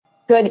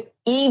Good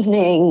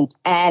evening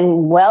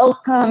and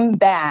welcome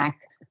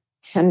back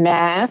to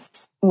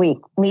Mask's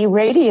weekly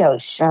radio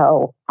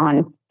show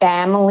on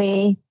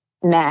Family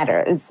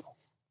Matters.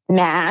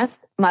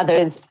 Mask,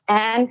 mothers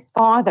and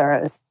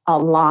fathers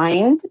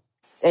aligned,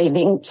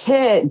 saving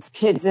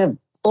kids of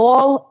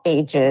all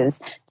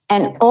ages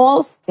and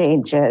all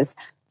stages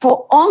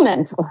for all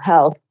mental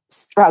health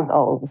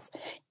struggles.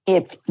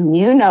 If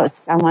you know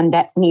someone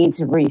that needs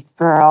a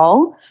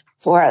referral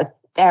for a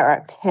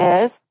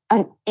therapist,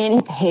 an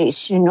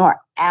inpatient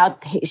or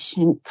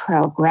outpatient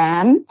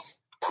program,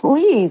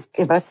 please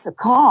give us a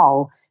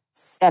call,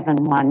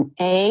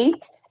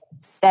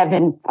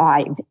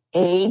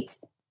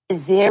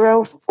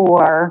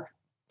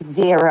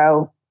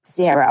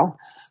 718-758-0400.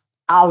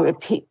 I'll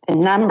repeat the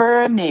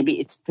number. Maybe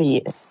it's for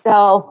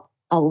yourself,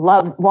 a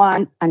loved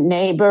one, a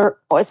neighbor,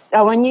 or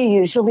someone you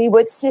usually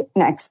would sit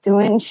next to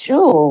in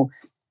shul.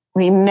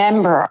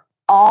 Remember,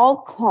 all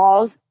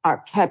calls are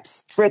kept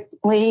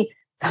strictly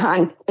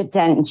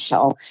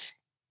confidential.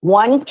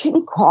 One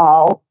can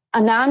call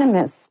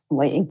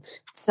anonymously.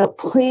 So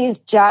please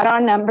jot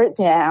our number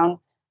down.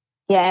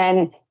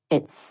 Again,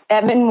 it's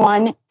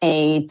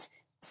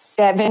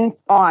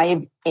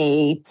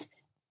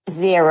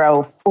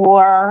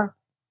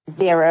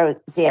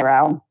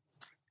 718-758-0400.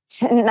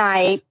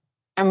 Tonight,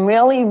 I'm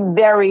really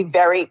very,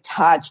 very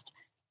touched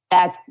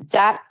that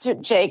Dr.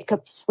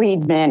 Jacob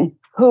Friedman,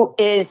 who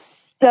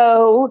is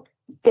so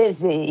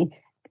busy,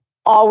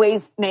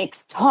 always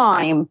makes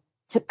time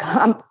to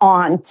come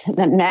on to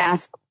the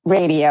Mask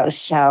radio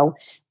show.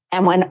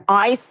 And when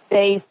I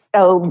say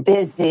so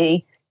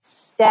busy,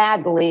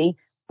 sadly,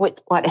 with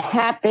what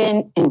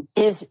happened in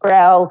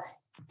Israel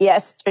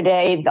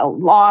yesterday, the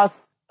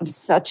loss of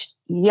such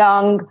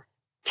young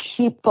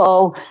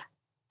people,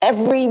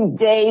 every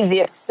day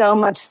there's so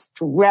much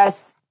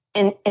stress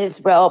in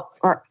Israel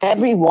for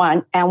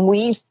everyone, and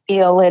we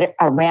feel it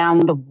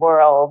around the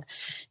world.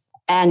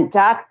 And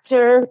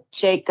Dr.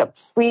 Jacob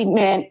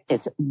Friedman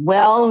is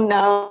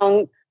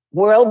well-known,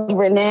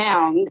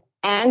 world-renowned,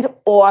 and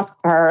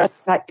author,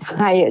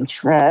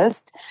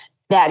 psychiatrist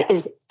that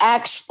is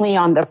actually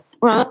on the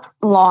front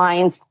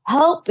lines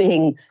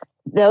helping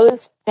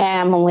those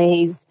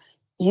families,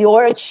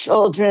 your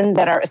children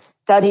that are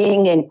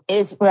studying in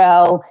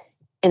Israel,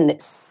 in the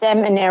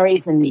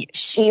seminaries, in the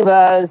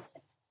yeshivas.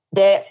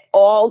 They're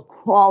all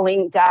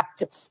calling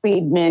Dr.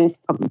 Friedman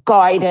for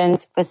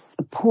guidance, for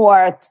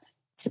support,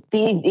 to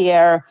be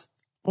there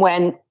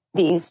when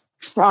these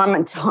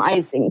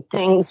traumatizing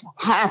things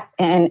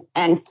happen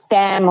and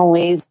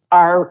families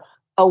are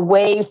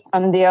away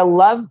from their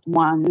loved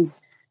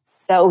ones.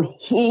 So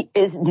he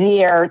is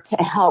there to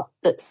help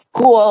the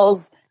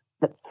schools,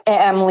 the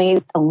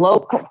families, the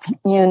local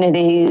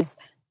communities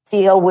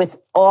deal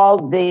with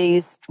all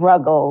these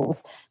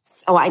struggles.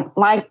 So I'd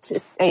like to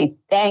say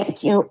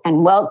thank you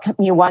and welcome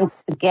you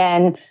once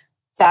again.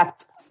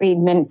 Dr.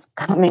 Friedman's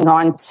coming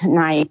on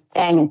tonight.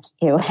 Thank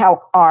you.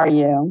 How are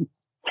you?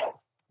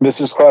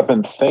 Mrs.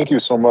 Clappin, thank you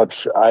so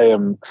much. I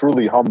am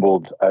truly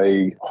humbled.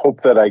 I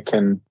hope that I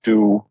can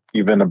do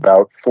even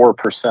about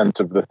 4%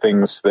 of the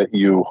things that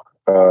you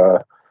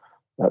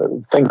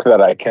think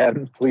that I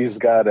can. Please,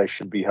 God, I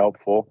should be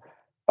helpful.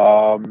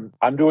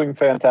 I'm doing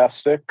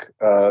fantastic.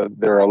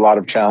 There are a lot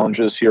of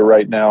challenges here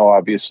right now.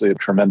 Obviously, a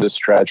tremendous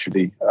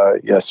tragedy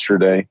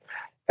yesterday.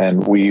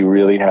 And we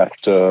really have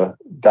to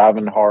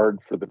daven hard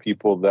for the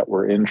people that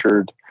were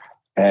injured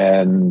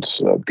and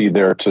be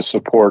there to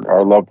support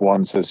our loved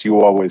ones. As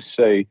you always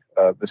say,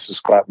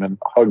 Mrs. Clapman,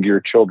 hug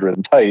your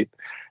children tight.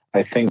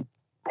 I think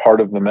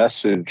part of the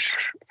message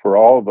for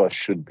all of us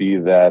should be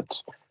that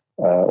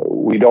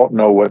we don't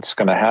know what's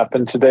going to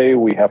happen today.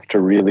 We have to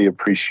really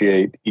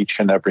appreciate each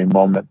and every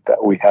moment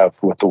that we have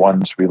with the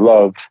ones we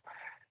love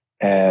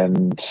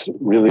and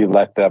really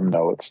let them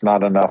know. It's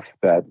not enough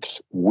that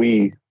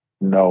we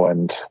know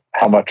and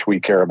how much we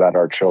care about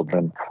our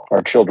children.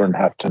 Our children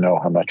have to know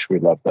how much we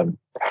love them.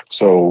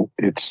 So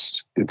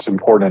it's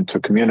important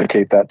to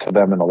communicate that to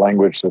them in a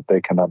language that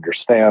they can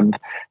understand.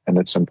 And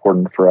it's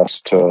important for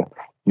us to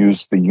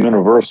use the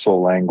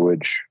universal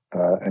language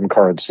and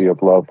currency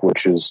of love,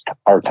 which is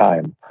our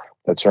time.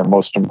 That's our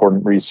most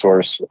important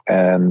resource.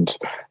 And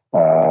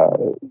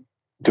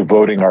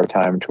devoting our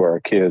time to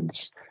our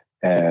kids,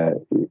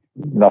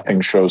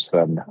 nothing shows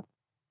them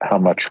how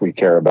much we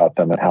care about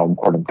them and how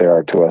important they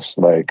are to us,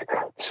 like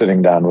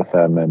sitting down with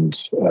them and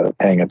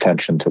paying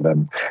attention to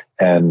them.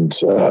 And,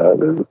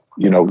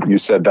 you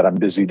said that I'm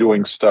busy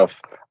doing stuff.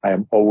 I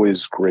am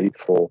always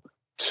grateful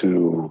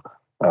to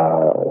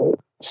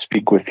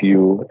speak with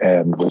you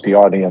and with the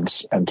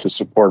audience and to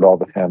support all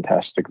the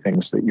fantastic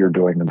things that you're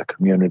doing in the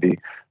community.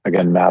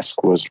 Again,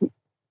 Mask was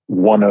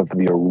one of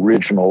the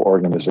original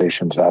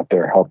organizations out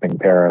there helping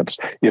parents,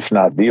 if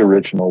not the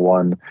original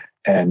one.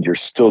 And you're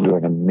still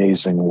doing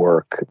amazing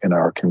work in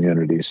our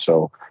community.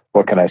 So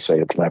what can I say?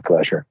 It's my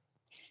pleasure.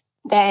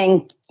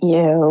 Thank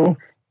you.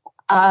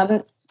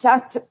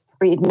 Dr.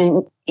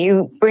 Friedman,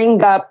 you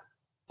bring up,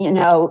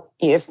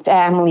 your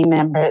family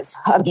members,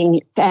 hugging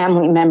your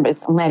family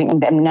members and letting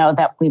them know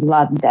that we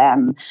love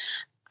them.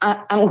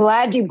 I'm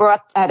glad you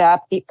brought that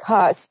up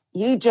because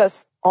you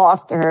just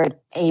authored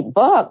a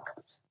book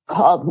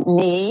called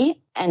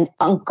Me and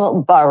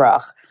Uncle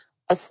Baruch,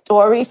 a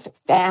story for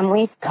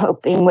families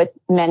coping with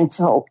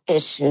mental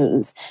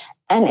issues.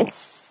 And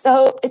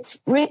it's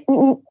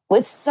written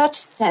with such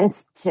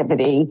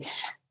sensitivity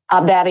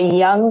about a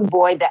young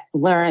boy that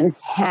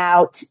learns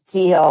how to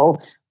deal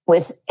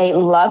with a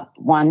loved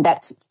one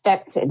that's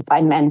affected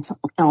by mental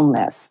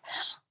illness.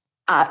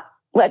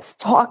 Let's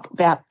talk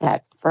about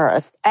that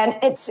first. And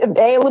it's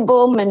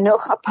available,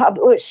 Menucha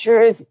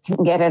Publishers, you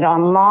can get it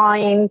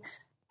online.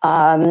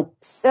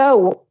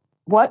 So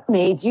what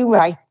made you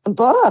write the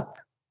book?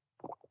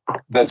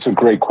 That's a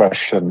great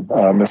question,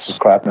 Mrs.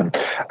 Clapman.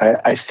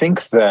 I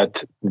think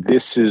that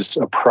this is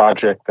a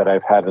project that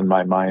I've had in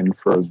my mind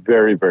for a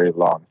very, very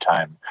long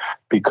time,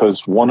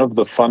 because one of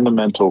the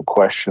fundamental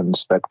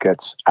questions that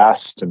gets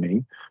asked to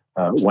me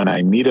when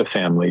I meet a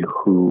family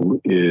who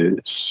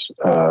is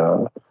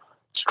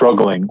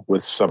struggling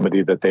with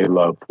somebody that they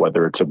love,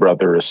 whether it's a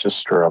brother, a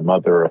sister, a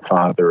mother, a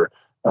father,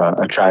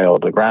 a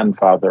child, a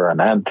grandfather, an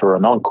aunt, or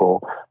an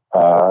uncle,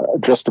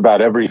 just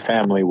about every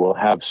family will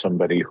have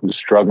somebody who's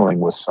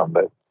struggling with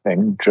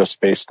something just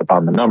based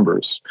upon the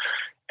numbers.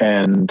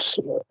 And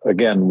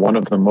again, one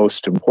of the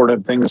most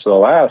important things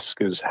they'll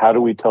ask is, how do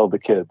we tell the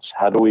kids?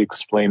 How do we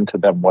explain to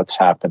them what's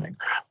happening?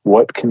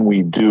 What can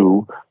we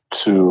do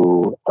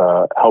to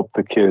help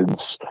the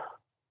kids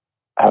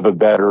have a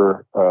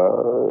better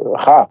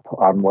hop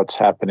on what's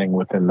happening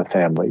within the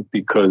family?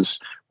 Because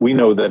we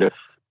know that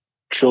if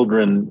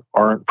children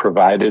aren't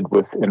provided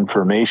with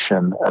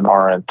information and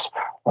aren't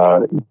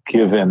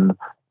given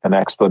an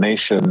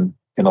explanation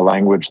in a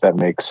language that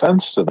makes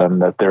sense to them,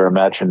 that their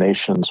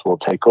imaginations will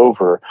take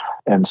over,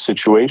 and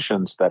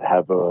situations that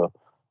have a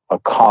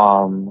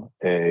calm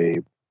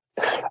and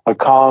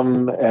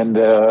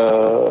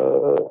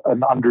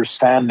an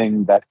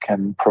understanding that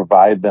can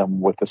provide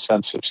them with a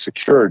sense of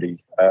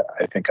security,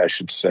 I think I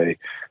should say,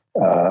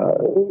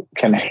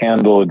 can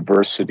handle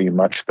adversity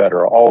much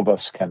better. All of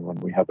us can when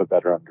we have a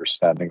better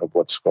understanding of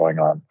what's going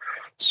on.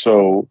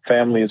 So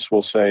families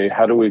will say,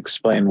 how do we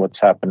explain what's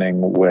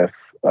happening with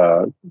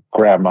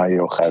Grandma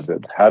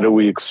Yocheved? How do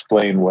we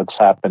explain what's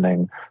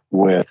happening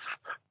with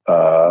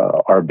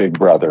our big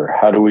brother?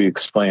 How do we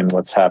explain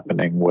what's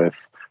happening with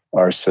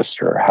our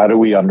sister? How do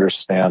we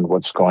understand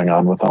what's going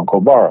on with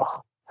Uncle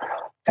Baruch?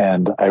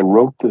 And I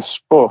wrote this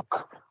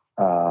book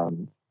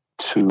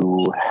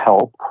to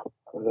help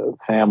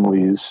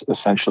families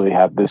essentially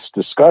have this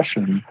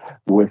discussion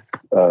with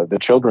the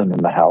children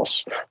in the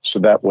house. So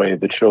that way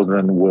the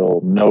children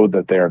will know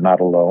that they are not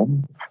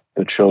alone.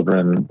 The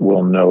children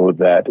will know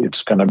that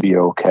it's going to be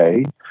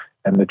okay.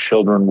 And the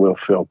children will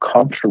feel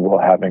comfortable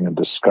having a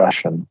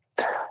discussion.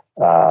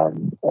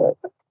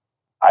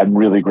 I'm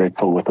really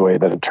grateful with the way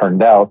that it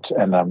turned out.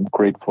 And I'm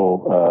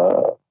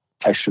grateful,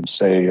 I should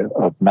say,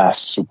 of mass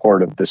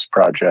support of this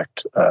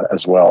project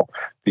as well,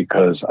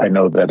 because I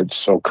know that it's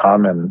so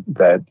common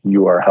that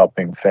you are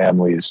helping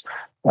families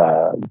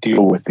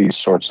deal with these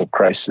sorts of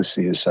crises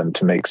and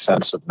to make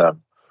sense of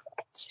them.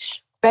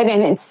 Right,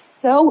 and it's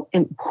so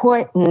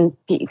important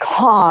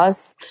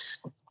because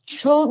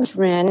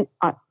children,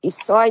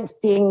 besides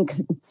being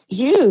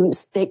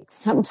confused, they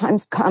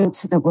sometimes come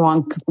to the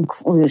wrong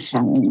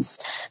conclusions.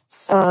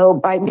 So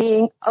by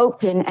being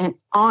open and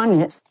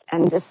honest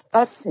and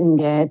discussing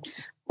it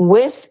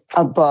with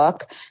a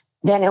book,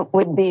 then it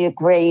would be a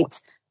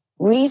great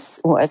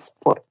resource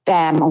for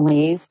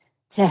families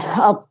to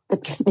help the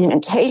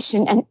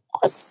communication. And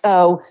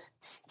also,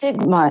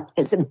 stigma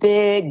is a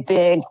big,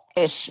 big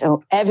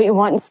issue.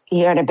 Everyone's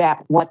scared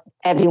about what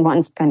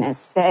everyone's going to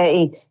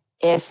say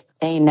if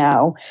they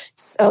know.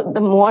 So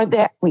the more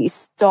that we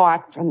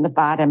start from the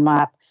bottom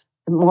up,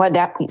 the more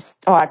that we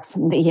start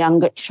from the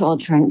younger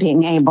children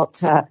being able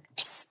to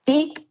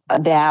speak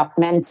about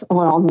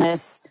mental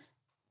illness,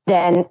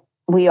 then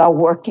we are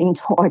working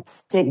towards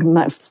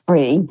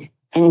stigma-free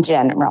in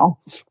general.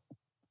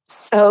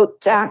 So,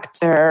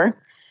 Doctor,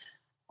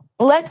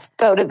 let's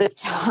go to the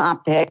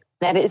topic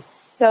that is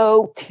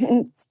so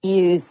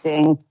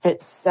confusing for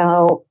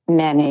so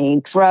many.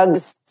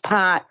 Drugs,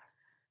 pot,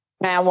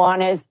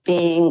 marijuana is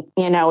being,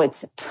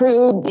 it's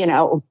approved.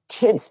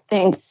 Kids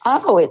think,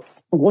 oh,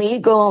 it's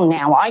legal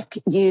now, I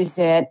could use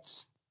it.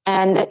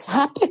 And the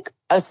topic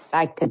of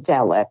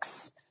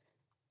psychedelics.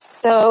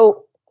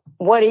 So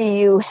what do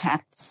you have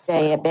to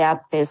say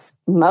about this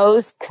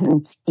most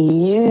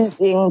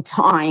confusing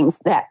times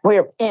that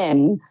we're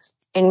in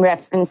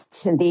reference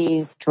to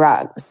these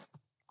drugs?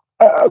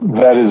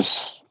 That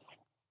is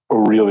a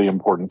really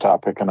important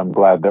topic, and I'm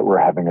glad that we're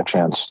having a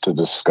chance to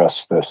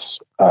discuss this.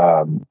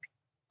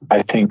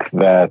 I think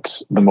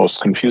that the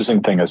most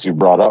confusing thing, as you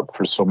brought up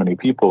for so many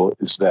people,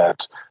 is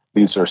that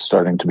these are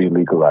starting to be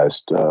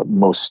legalized.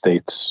 Most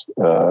states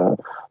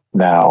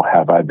now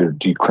have either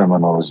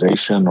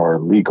decriminalization or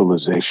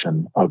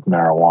legalization of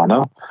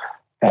marijuana.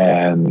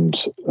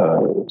 And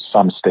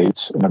some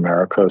states in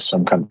America,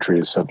 some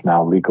countries have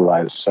now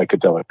legalized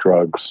psychedelic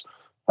drugs,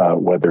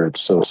 whether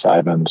it's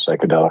psilocybin,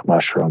 psychedelic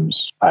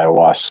mushrooms,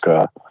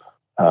 ayahuasca,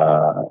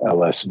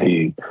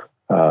 LSD.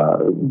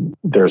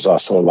 There's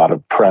also a lot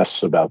of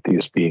press about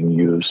these being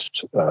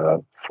used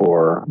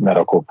for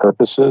medical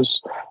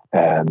purposes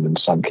and in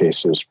some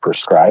cases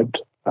prescribed.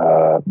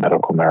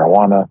 Medical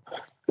marijuana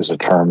is a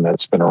term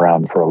that's been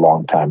around for a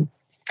long time.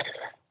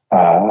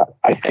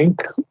 I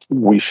think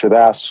we should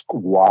ask,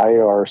 why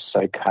are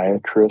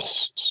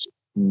psychiatrists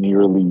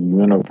nearly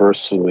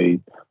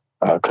universally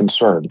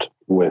concerned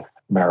with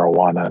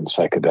marijuana and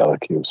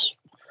psychedelic use?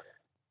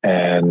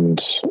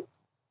 And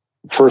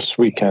first,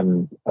 we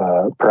can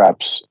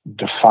perhaps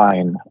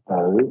define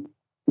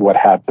what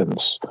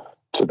happens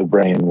to the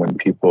brain when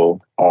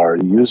people are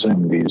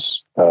using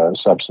these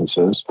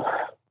substances,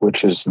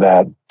 which is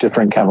that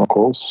different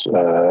chemicals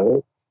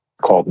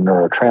called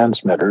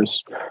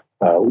neurotransmitters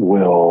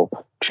will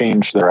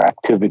change their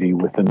activity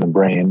within the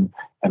brain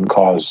and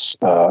cause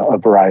a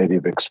variety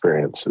of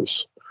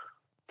experiences.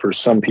 For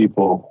some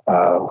people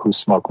who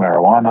smoke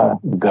marijuana,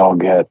 they'll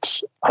get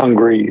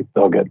hungry,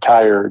 they'll get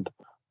tired,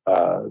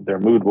 their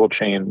mood will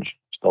change,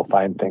 they'll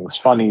find things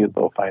funny,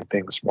 they'll find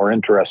things more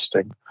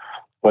interesting.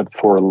 But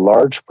for a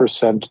large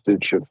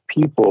percentage of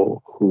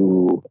people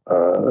who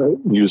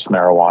use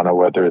marijuana,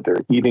 whether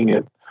they're eating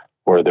it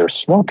or they're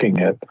smoking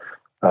it,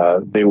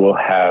 they will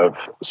have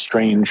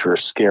strange or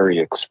scary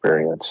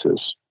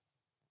experiences.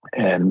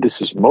 And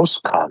this is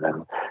most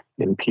common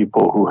in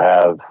people who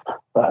have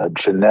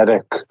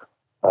genetic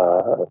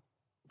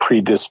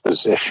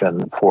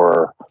predisposition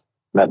for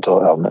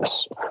mental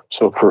illness.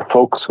 So for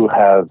folks who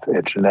have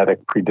a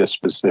genetic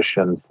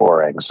predisposition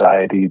for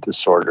anxiety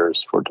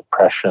disorders, for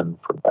depression,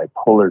 for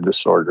bipolar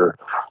disorder,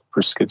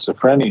 for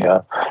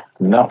schizophrenia,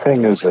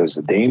 nothing is as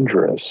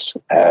dangerous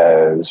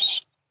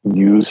as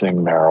using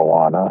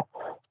marijuana.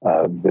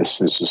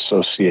 This is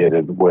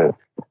associated with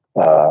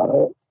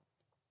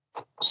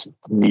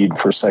need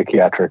for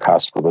psychiatric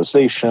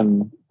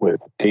hospitalization,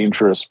 with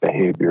dangerous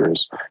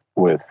behaviors,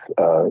 with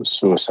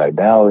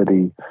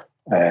suicidality,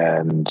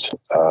 and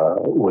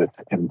with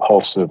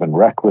impulsive and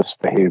reckless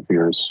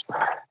behaviors.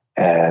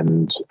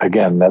 And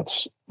again,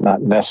 that's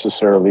not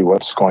necessarily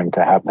what's going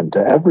to happen to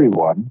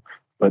everyone,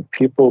 but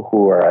people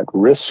who are at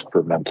risk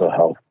for mental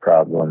health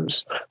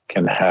problems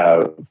can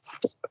have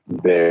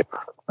their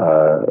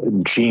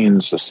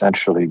genes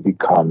essentially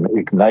become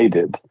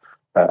ignited.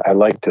 I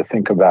like to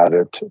think about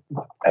it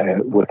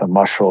with a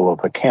muscle of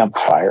a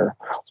campfire,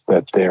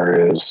 that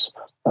there is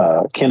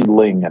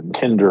kindling and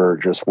tinder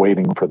just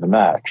waiting for the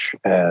match.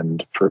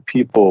 And for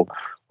people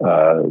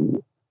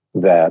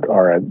that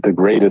are at the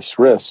greatest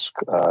risk,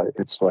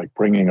 it's like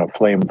bringing a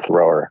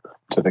flamethrower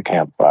to the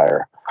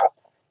campfire.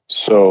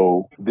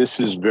 So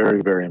this is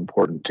very, very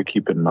important to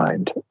keep in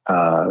mind,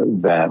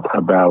 that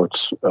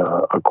about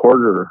a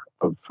quarter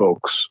of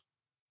folks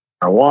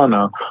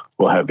marijuana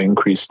will have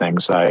increased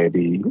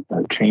anxiety,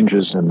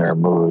 changes in their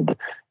mood,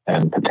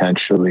 and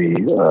potentially,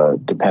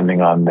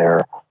 depending on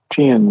their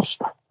genes,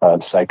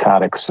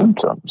 psychotic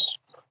symptoms.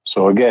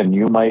 So again,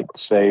 you might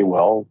say,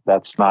 well,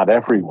 that's not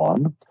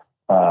everyone.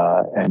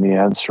 And the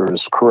answer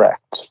is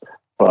correct.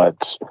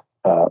 But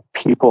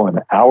people in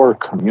our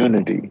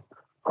community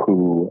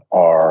who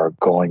are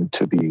going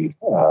to be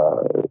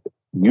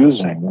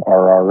using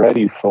are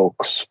already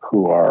folks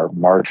who are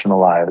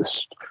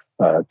marginalized,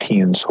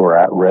 teens who are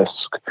at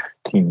risk,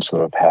 teens who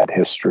have had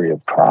history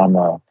of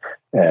trauma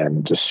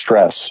and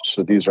distress.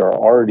 So these are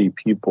already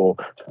people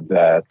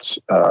that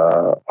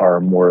are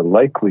more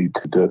likely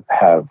to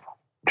have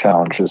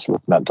challenges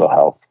with mental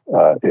health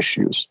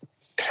issues.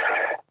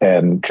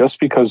 And just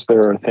because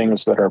there are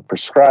things that are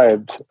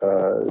prescribed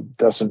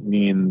doesn't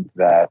mean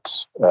that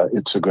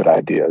it's a good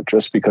idea.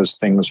 Just because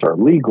things are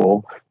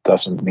legal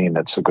doesn't mean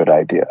it's a good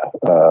idea.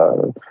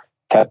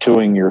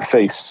 Tattooing your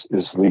face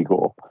is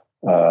legal.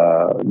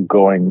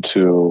 Going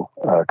to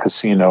a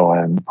casino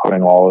and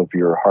putting all of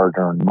your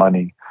hard-earned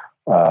money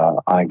on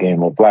a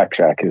game of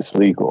blackjack is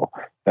legal.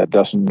 That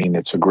doesn't mean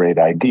it's a great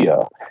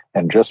idea.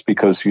 And just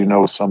because you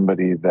know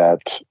somebody that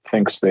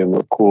thinks they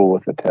look cool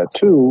with a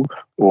tattoo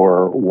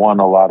or won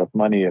a lot of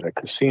money at a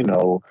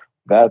casino,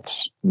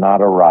 that's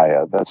not a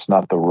riot. That's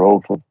not the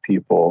rove of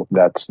people.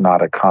 That's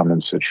not a common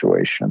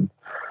situation.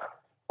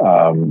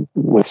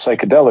 With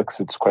psychedelics,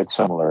 it's quite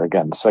similar.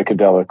 Again,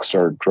 psychedelics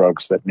are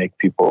drugs that make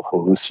people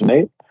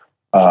hallucinate,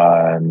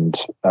 and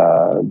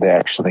they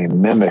actually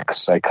mimic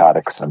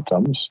psychotic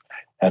symptoms.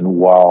 And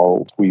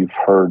while we've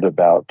heard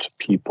about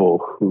people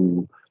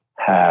who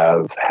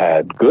have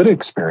had good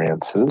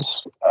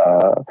experiences,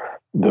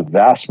 the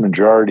vast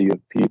majority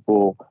of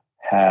people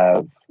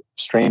have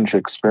strange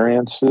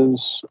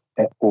experiences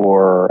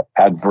or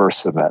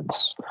adverse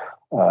events.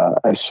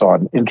 I saw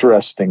an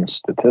interesting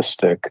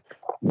statistic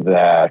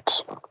that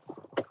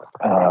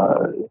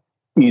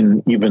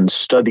in even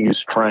studies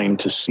trying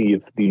to see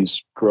if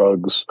these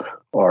drugs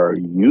are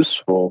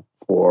useful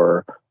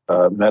for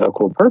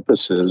medical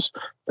purposes,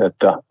 that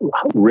the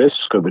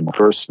risk of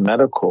adverse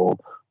medical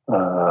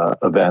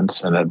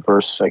events and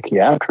adverse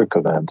psychiatric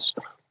events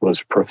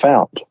was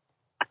profound.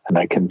 And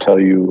I can tell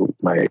you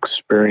my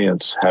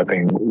experience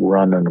having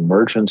run an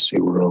emergency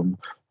room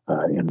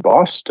in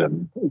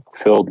Boston,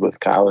 filled with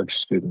college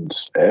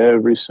students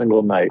every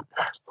single night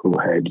who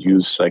had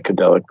used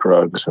psychedelic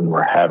drugs and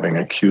were having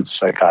acute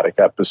psychotic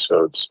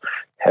episodes,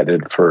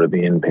 headed for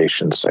the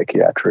inpatient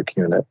psychiatric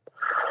unit.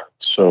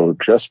 So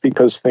just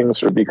because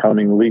things are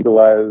becoming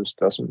legalized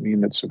doesn't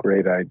mean it's a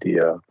great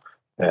idea.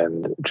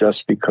 And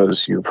just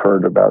because you've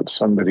heard about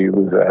somebody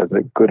who has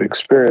a good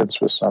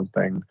experience with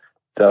something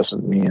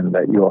doesn't mean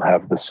that you'll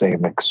have the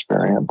same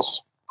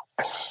experience.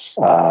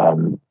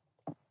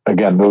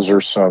 Again, those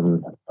are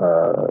some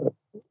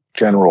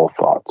general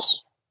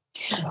thoughts.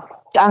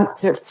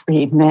 Dr.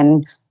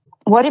 Friedman,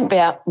 what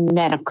about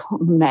medical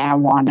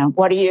marijuana?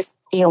 What are your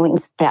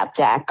feelings about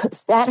that?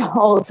 Because that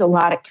holds a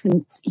lot of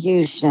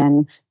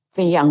confusion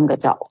for young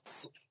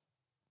adults.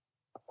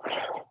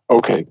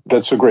 Okay,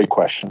 that's a great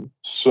question.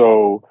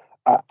 So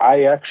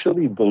I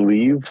actually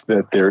believe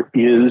that there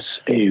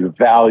is a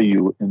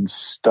value in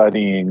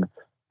studying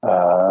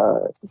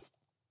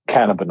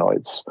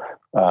cannabinoids.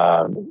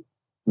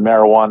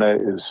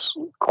 Marijuana is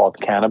called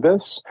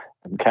cannabis,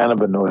 and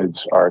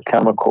cannabinoids are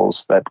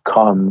chemicals that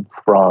come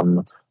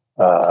from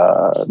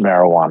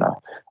marijuana.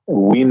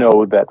 We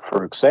know that,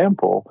 for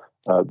example,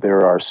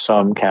 there are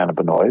some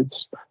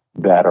cannabinoids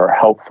that are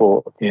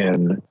helpful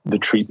in the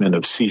treatment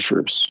of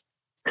seizures.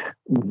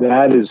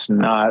 That is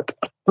not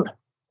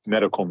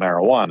medical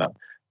marijuana.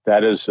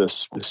 That is a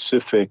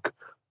specific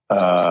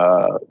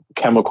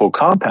chemical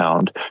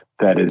compound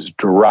that is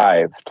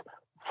derived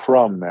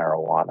from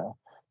marijuana.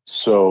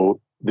 So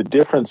the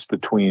difference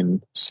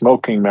between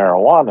smoking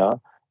marijuana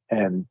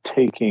and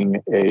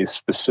taking a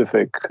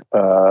specific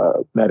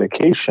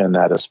medication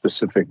at a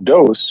specific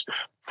dose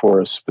for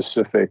a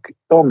specific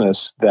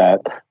illness that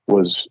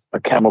was a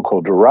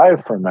chemical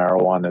derived from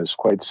marijuana is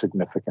quite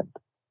significant.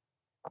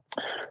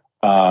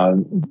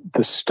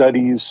 The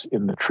studies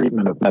in the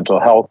treatment of mental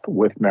health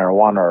with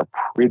marijuana are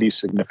pretty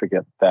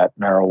significant, that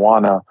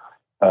marijuana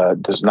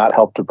does not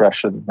help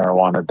depression.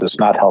 Marijuana does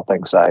not help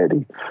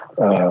anxiety.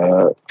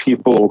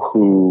 People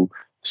who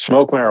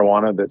smoke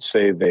marijuana that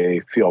say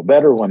they feel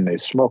better when they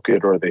smoke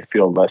it or they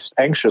feel less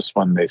anxious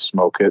when they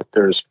smoke it,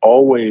 there's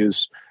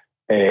always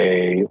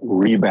a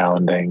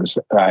rebound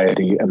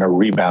anxiety and a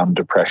rebound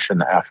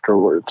depression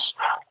afterwards.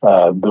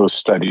 Those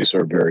studies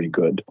are very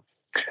good.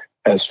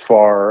 As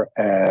far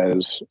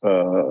as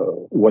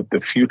what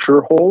the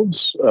future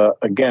holds,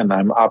 again,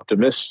 I'm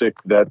optimistic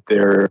that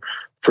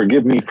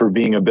forgive me for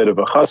being a bit of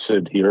a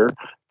chassid here,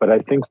 but I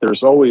think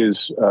there's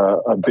always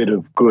a bit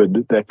of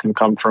good that can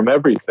come from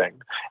everything.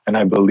 And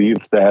I believe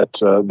that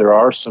there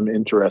are some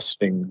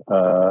interesting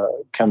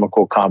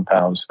chemical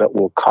compounds that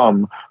will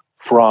come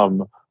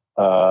from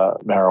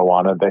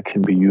marijuana that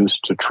can be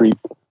used to treat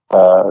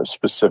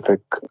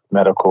specific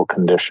medical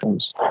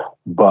conditions.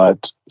 But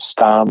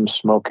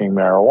smoking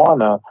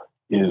marijuana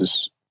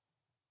is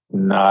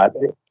not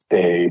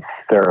a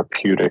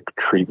therapeutic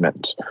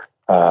treatment.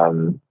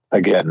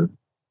 Again,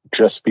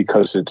 just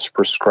because it's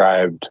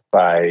prescribed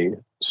by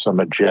some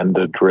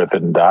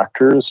agenda-driven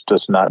doctors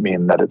does not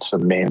mean that it's a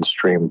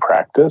mainstream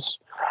practice.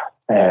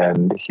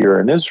 And here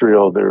in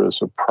Israel, there was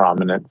a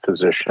prominent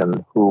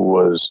physician who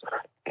was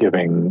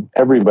giving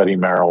everybody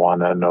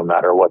marijuana, no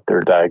matter what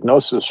their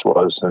diagnosis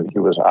was. And he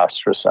was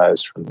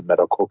ostracized from the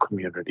medical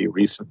community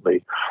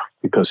recently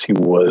because he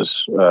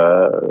was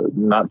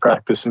not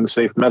practicing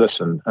safe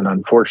medicine. And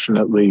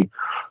unfortunately,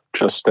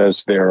 just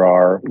as there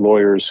are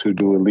lawyers who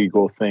do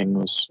illegal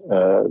things,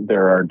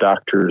 there are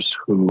doctors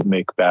who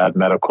make bad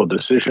medical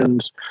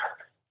decisions.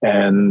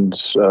 And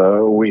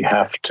we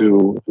have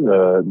to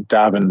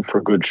daven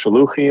for good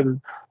shluchim.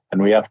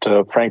 And we have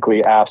to,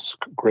 frankly,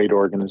 ask great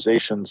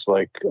organizations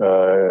like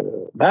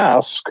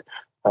MASC,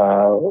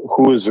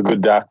 who is a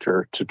good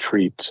doctor to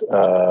treat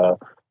the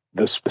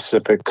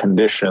specific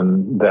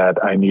condition that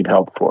I need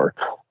help for.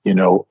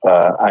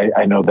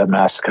 I know that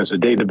MASC has a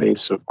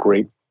database of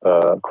great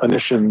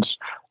clinicians,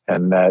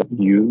 and that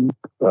you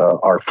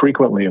are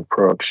frequently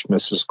approached,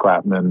 Mrs.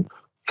 Clapman,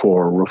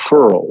 for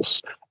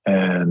referrals.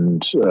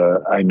 And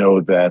I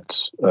know that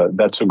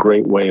that's a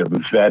great way of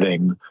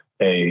vetting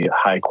a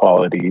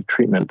high-quality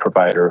treatment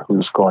provider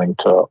who's going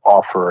to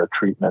offer a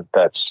treatment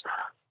that's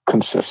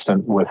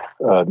consistent with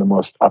the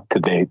most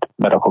up-to-date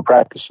medical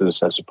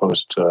practices as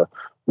opposed to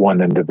one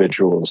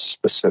individual's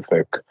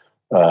specific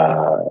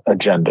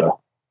agenda.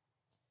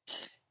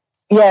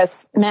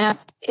 Yes,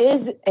 MASC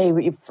is a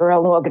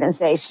referral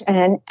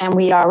organization, and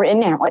we are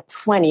in our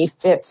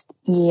 25th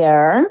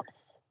year.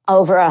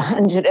 Over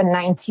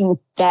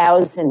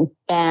 119,000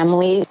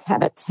 families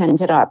have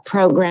attended our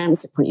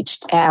programs,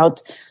 reached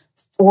out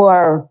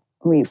for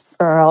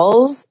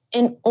referrals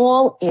in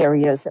all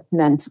areas of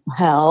mental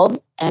health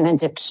and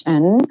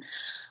addiction.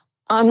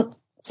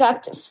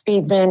 Dr.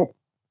 Friedman,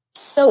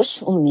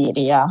 social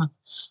media.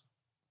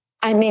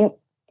 I mean,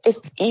 if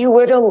you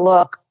were to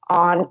look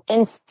on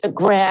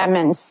Instagram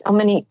and so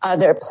many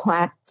other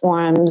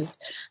platforms,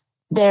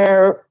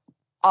 they're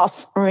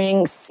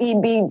offering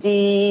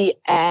CBD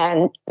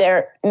and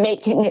they're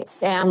making it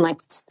sound like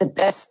it's the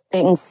best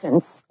thing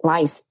since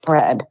sliced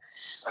bread.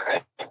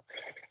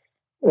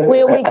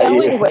 Where are we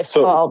going with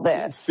all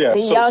this? Yeah.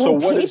 So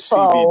what is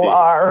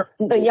CBD?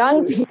 The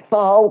young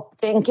people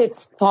think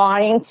it's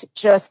fine to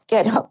just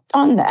get hooked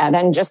on that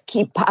and just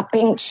keep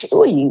popping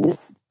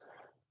chewies.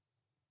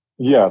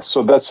 Yeah,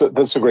 so that's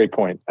a great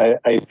point.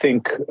 I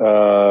think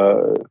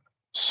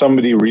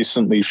somebody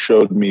recently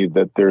showed me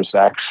that there's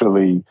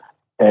actually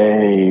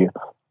a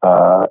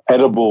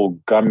edible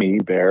gummy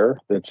bear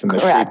that's in the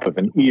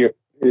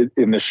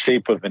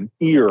shape of an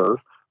ear,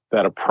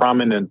 that a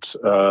prominent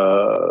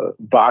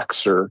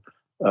boxer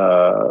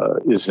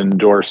is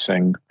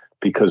endorsing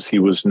because he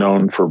was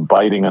known for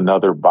biting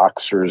another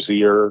boxer's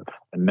ear,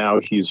 and now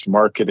he's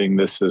marketing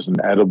this as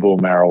an edible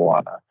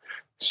marijuana.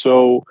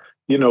 So,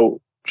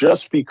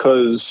 just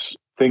because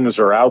things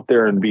are out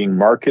there and being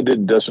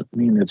marketed doesn't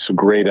mean it's a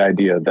great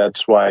idea.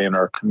 That's why in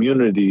our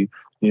community,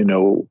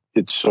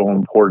 it's so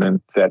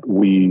important that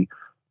we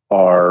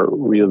are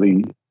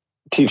really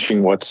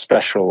teaching what's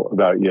special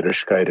about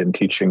Yiddishkeit and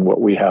teaching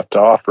what we have to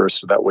offer,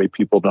 so that way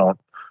people don't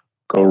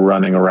go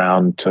running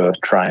around to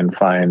try and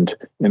find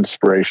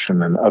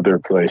inspiration in other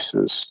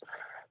places.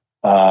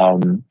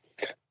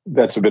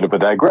 That's a bit of a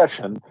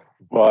digression,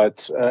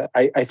 but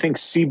I think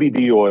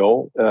CBD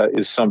oil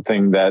is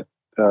something that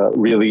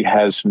really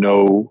has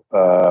no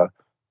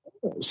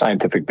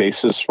scientific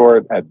basis for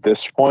it at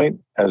this point,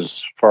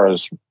 as far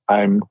as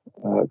I'm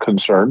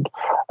concerned.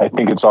 I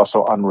think it's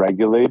also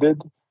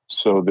unregulated,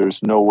 so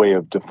there's no way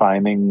of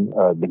defining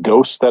the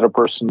dose that a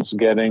person's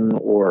getting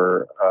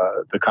or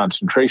the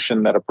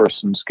concentration that a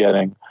person's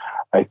getting.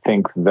 I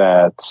think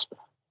that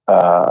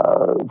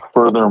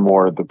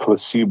furthermore, the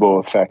placebo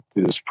effect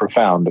is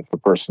profound. If a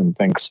person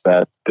thinks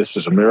that this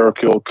is a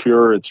miracle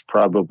cure, it's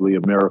probably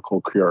a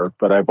miracle cure.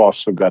 But I've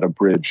also got a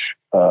bridge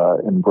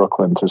in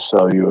Brooklyn to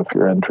sell you if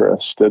you're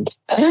interested.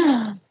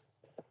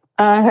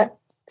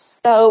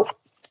 So,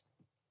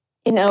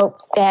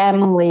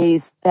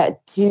 families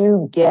that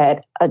do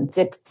get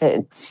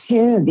addicted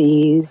to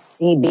these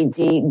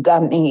CBD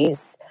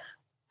gummies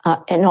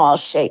in all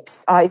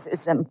shapes,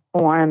 sizes, and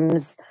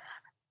forms,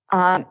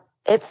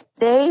 if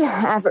they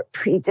have a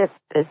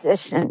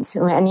predisposition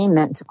to any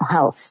mental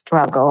health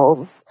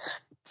struggles,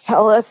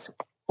 tell us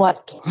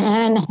what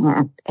can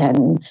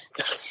happen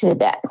to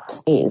that,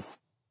 please.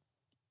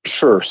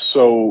 Sure.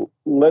 So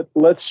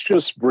let's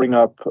just bring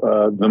up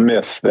the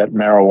myth that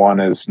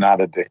marijuana is not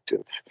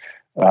addictive.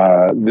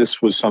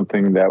 This was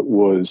something that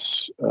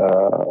was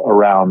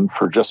around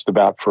for just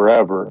about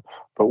forever,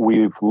 but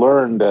we've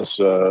learned as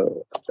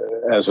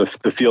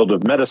the field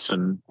of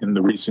medicine in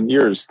the recent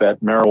years that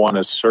marijuana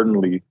is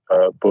certainly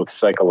both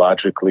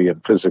psychologically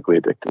and physically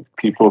addictive.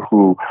 People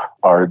who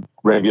are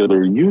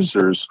regular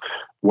users,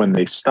 when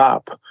they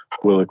stop,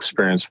 will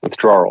experience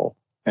withdrawal.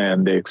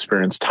 And they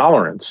experience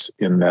tolerance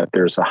in that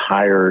there's a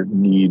higher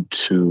need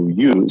to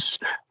use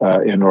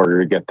in order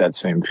to get that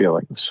same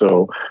feeling.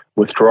 So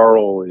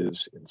withdrawal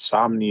is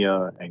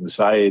insomnia,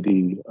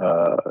 anxiety,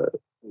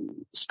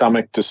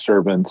 stomach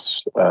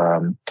disturbance.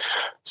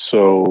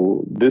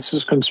 So this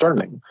is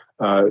concerning.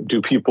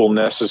 Do people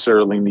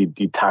necessarily need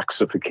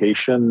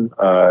detoxification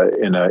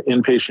in an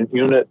inpatient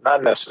unit?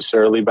 Not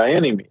necessarily by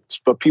any means,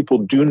 but people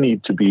do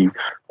need to be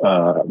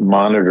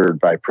monitored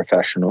by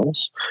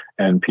professionals,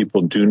 and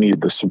people do need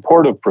the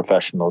support of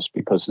professionals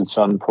because it's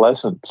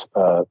unpleasant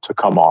to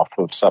come off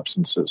of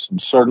substances.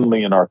 And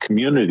certainly in our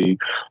community,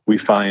 we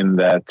find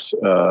that,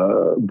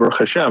 Baruch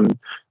Hashem,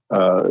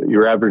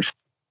 your average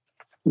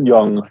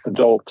young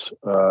adult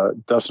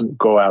doesn't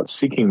go out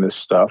seeking this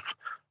stuff.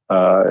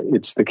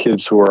 It's the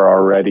kids who are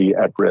already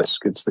at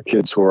risk. It's the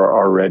kids who are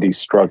already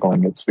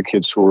struggling. It's the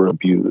kids who are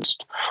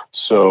abused.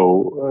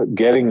 So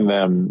getting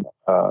them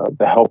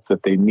the help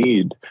that they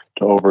need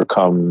to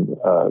overcome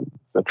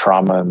the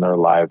trauma in their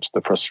lives,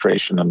 the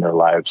frustration in their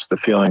lives, the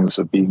feelings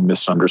of being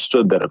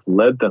misunderstood that have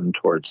led them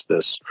towards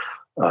this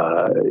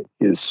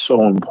is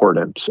so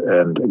important.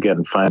 And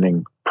again,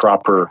 finding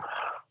proper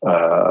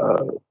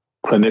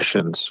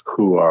clinicians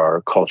who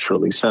are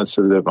culturally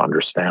sensitive,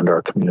 understand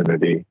our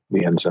community,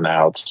 the ins and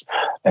outs,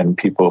 and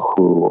people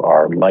who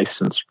are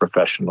licensed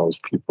professionals,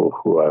 people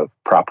who have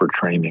proper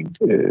training.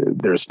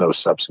 There's no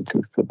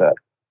substitute for that.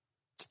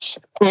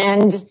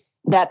 And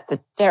that the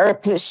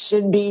therapist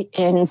should be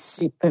in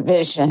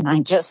supervision. I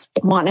just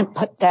want to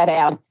put that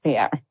out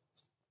there.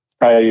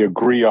 I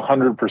agree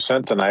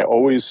 100%. And I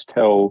always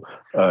tell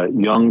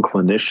young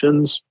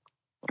clinicians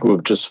who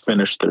have just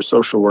finished their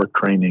social work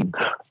training,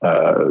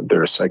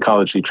 their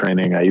psychology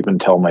training. I even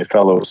tell my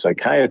fellow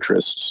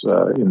psychiatrists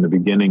in the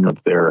beginning of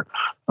their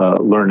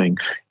learning,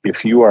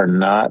 if you are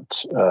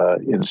not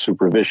in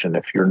supervision,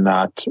 if you're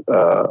not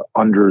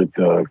under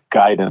the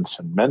guidance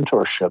and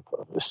mentorship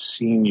of a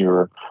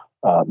senior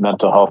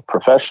mental health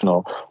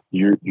professional,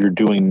 you're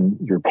doing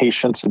your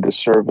patients a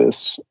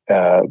disservice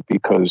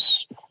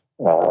because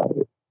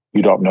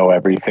you don't know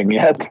everything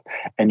yet,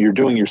 and you're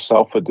doing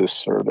yourself a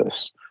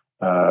disservice.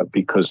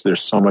 because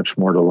there's so much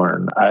more to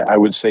learn. I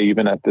would say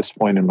even at this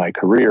point in my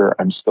career,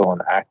 I'm still in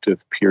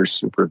active peer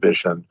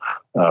supervision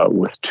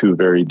with two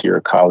very dear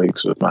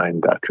colleagues of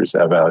mine, Dr.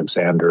 Zev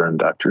Alexander and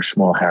Dr.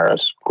 Shmuel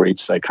Harris, great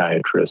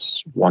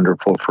psychiatrists,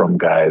 wonderful from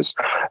guys.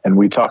 And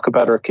we talk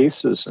about our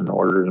cases in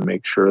order to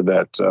make sure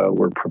that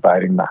we're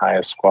providing the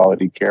highest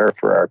quality care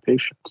for our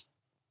patients.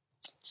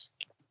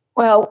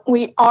 Well,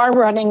 we are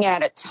running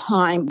out of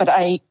time, but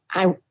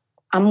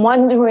I'm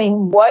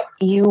wondering what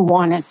you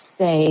want to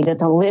say to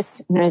the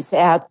listeners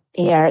out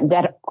there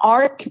that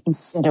are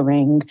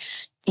considering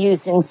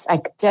using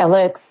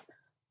psychedelics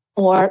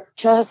or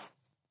just,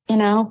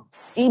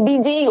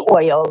 CBD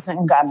oils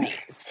and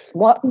gummies.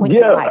 What would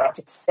you like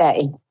to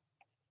say?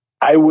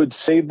 I would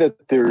say that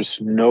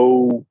there's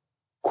no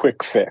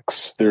quick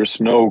fix.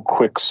 There's no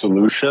quick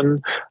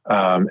solution.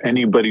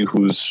 Anybody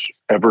who's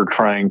ever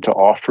trying to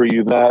offer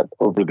you that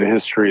over the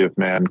history of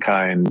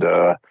mankind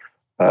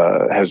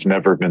has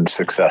never been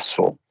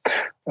successful.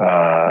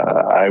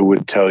 I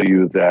would tell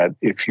you that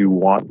if you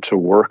want to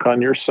work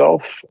on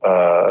yourself,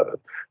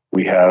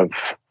 we have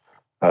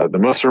the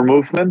Musser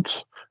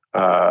movement,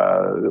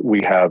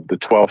 we have the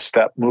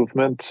 12-step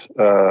movement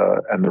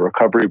and the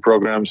recovery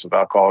programs of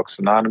Alcoholics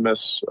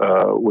Anonymous,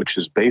 which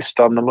is based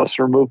on the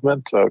Musser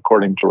movement,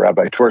 according to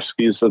Rabbi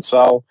Tversky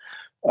Zatzal.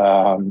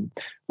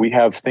 We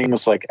have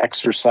things like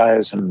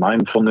exercise and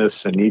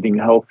mindfulness and eating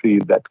healthy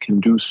that can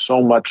do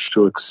so much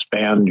to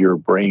expand your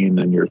brain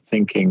and your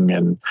thinking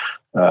and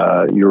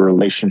your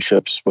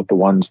relationships with the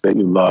ones that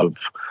you love.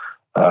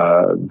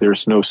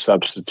 There's no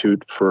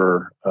substitute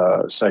for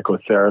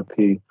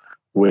psychotherapy,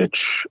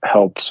 which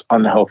helps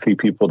unhealthy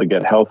people to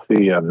get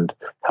healthy and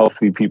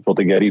healthy people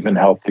to get even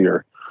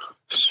healthier.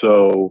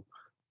 So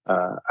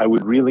I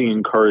would really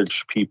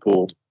encourage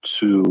people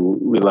to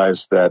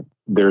realize that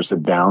there's a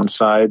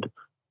downside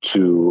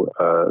to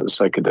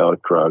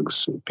psychedelic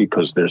drugs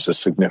because there's a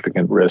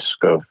significant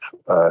risk of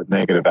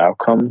negative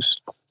outcomes.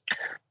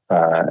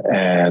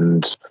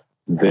 And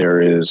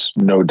there is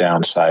no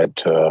downside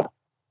to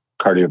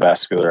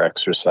cardiovascular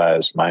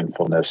exercise,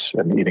 mindfulness,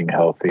 and eating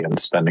healthy and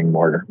spending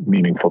more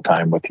meaningful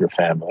time with your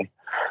family.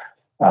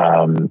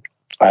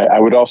 I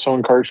would also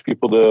encourage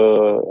people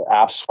to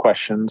ask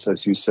questions,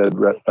 as you said,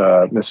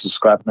 Mrs.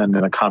 Sklatman,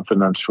 in a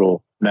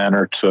confidential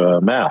manner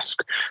to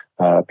Mask.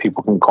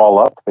 People can call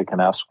up, they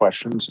can ask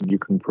questions, and you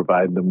can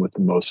provide them with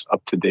the most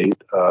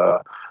up-to-date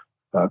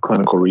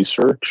clinical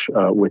research,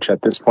 which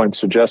at this point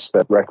suggests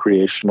that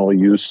recreational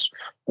use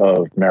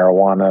of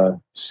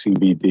marijuana,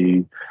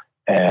 CBD,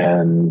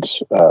 and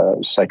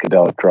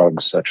psychedelic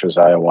drugs such as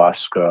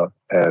ayahuasca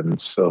and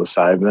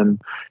psilocybin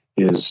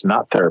is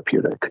not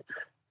therapeutic.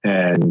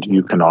 And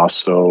you can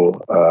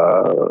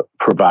also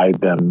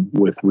provide them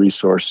with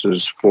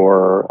resources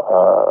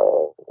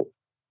for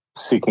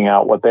seeking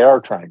out what they are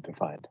trying to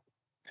find.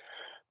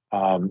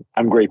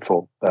 I'm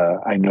grateful.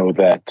 I know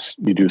that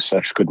you do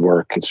such good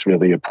work. It's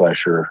really a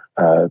pleasure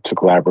to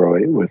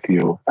collaborate with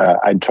you.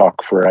 I'd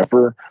talk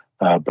forever,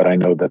 but I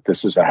know that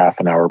this is a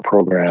half-an-hour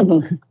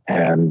program,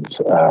 and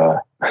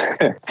we'll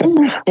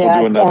do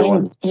another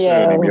one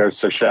soon.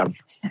 Yirtzeh Hashem.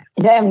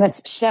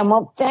 Mr. Hashem.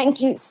 Well,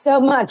 thank you so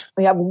much.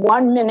 We have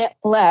 1 minute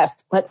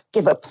left. Let's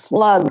give a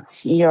plug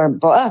to your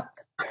book.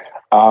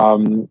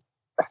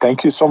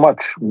 Thank you so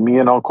much. Me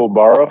and Uncle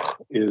Baruch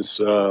is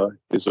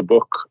a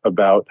book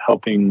about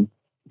helping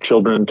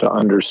children to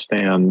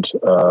understand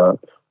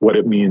what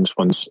it means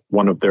when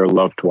one of their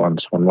loved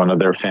ones, when one of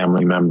their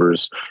family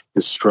members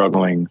is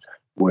struggling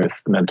with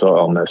mental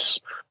illness.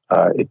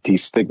 It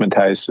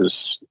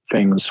destigmatizes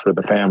things for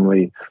the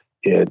family.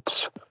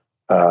 It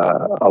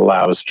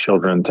allows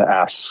children to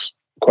ask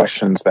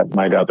questions that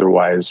might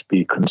otherwise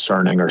be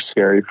concerning or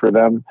scary for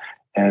them.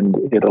 And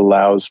it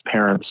allows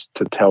parents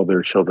to tell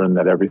their children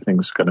that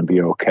everything's going to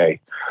be okay.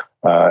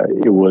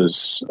 It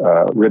was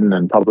written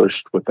and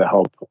published with the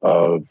help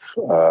of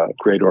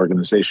great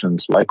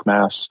organizations like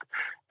Mask,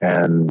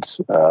 and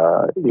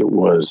it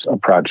was a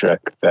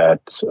project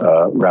that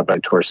Rabbi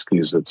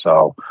Tversky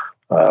Zatzal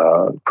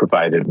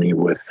provided me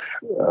with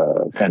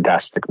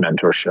fantastic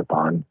mentorship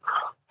on.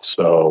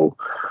 So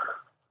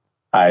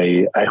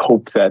I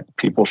hope that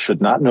people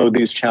should not know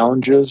these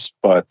challenges,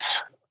 but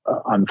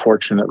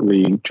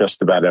unfortunately,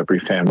 just about every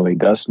family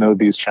does know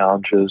these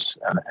challenges,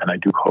 and I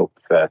do hope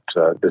that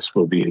this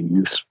will be a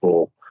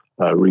useful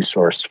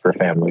resource for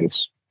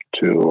families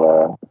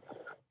to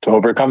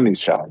overcome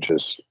these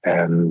challenges.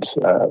 And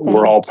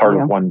we're all part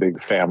of one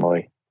big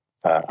family.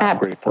 I'm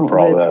grateful for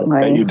all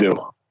that you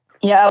do.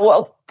 Yeah,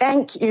 well,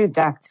 thank you,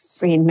 Dr.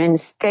 Friedman.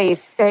 Stay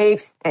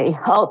safe, stay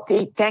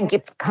healthy. Thank you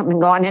for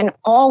coming on and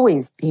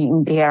always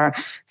being there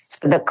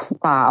for the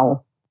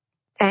Klau.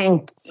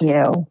 Thank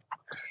you.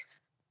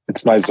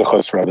 It's my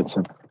Zechus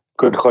Rebbitzin.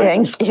 Good Chodesh.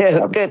 Thank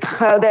you. Good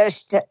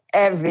Chodesh to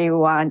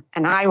everyone.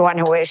 And I want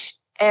to wish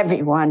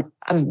everyone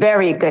a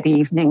very good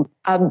evening,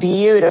 a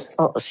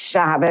beautiful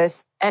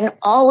Shabbos. And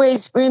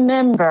always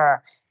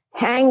remember,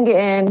 hang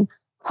in,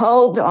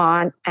 hold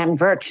on, and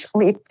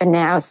virtually for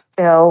now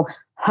still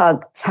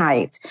hug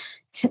tight.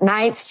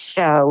 Tonight's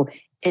show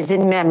is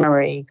in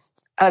memory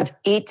of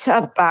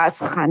Ita Bas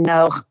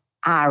Hanoch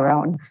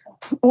Aaron,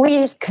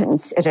 please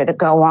consider to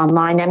go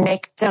online and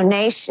make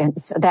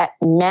donations so that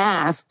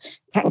Mask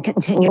can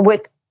continue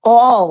with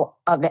all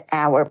of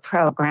our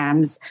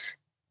programs.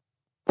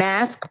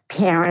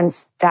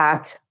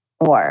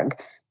 Maskparents.org.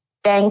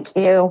 Thank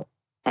you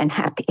and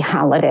happy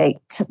holiday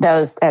to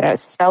those that are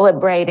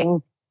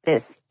celebrating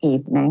this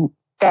evening.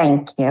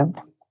 Thank you.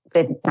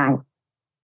 Good night.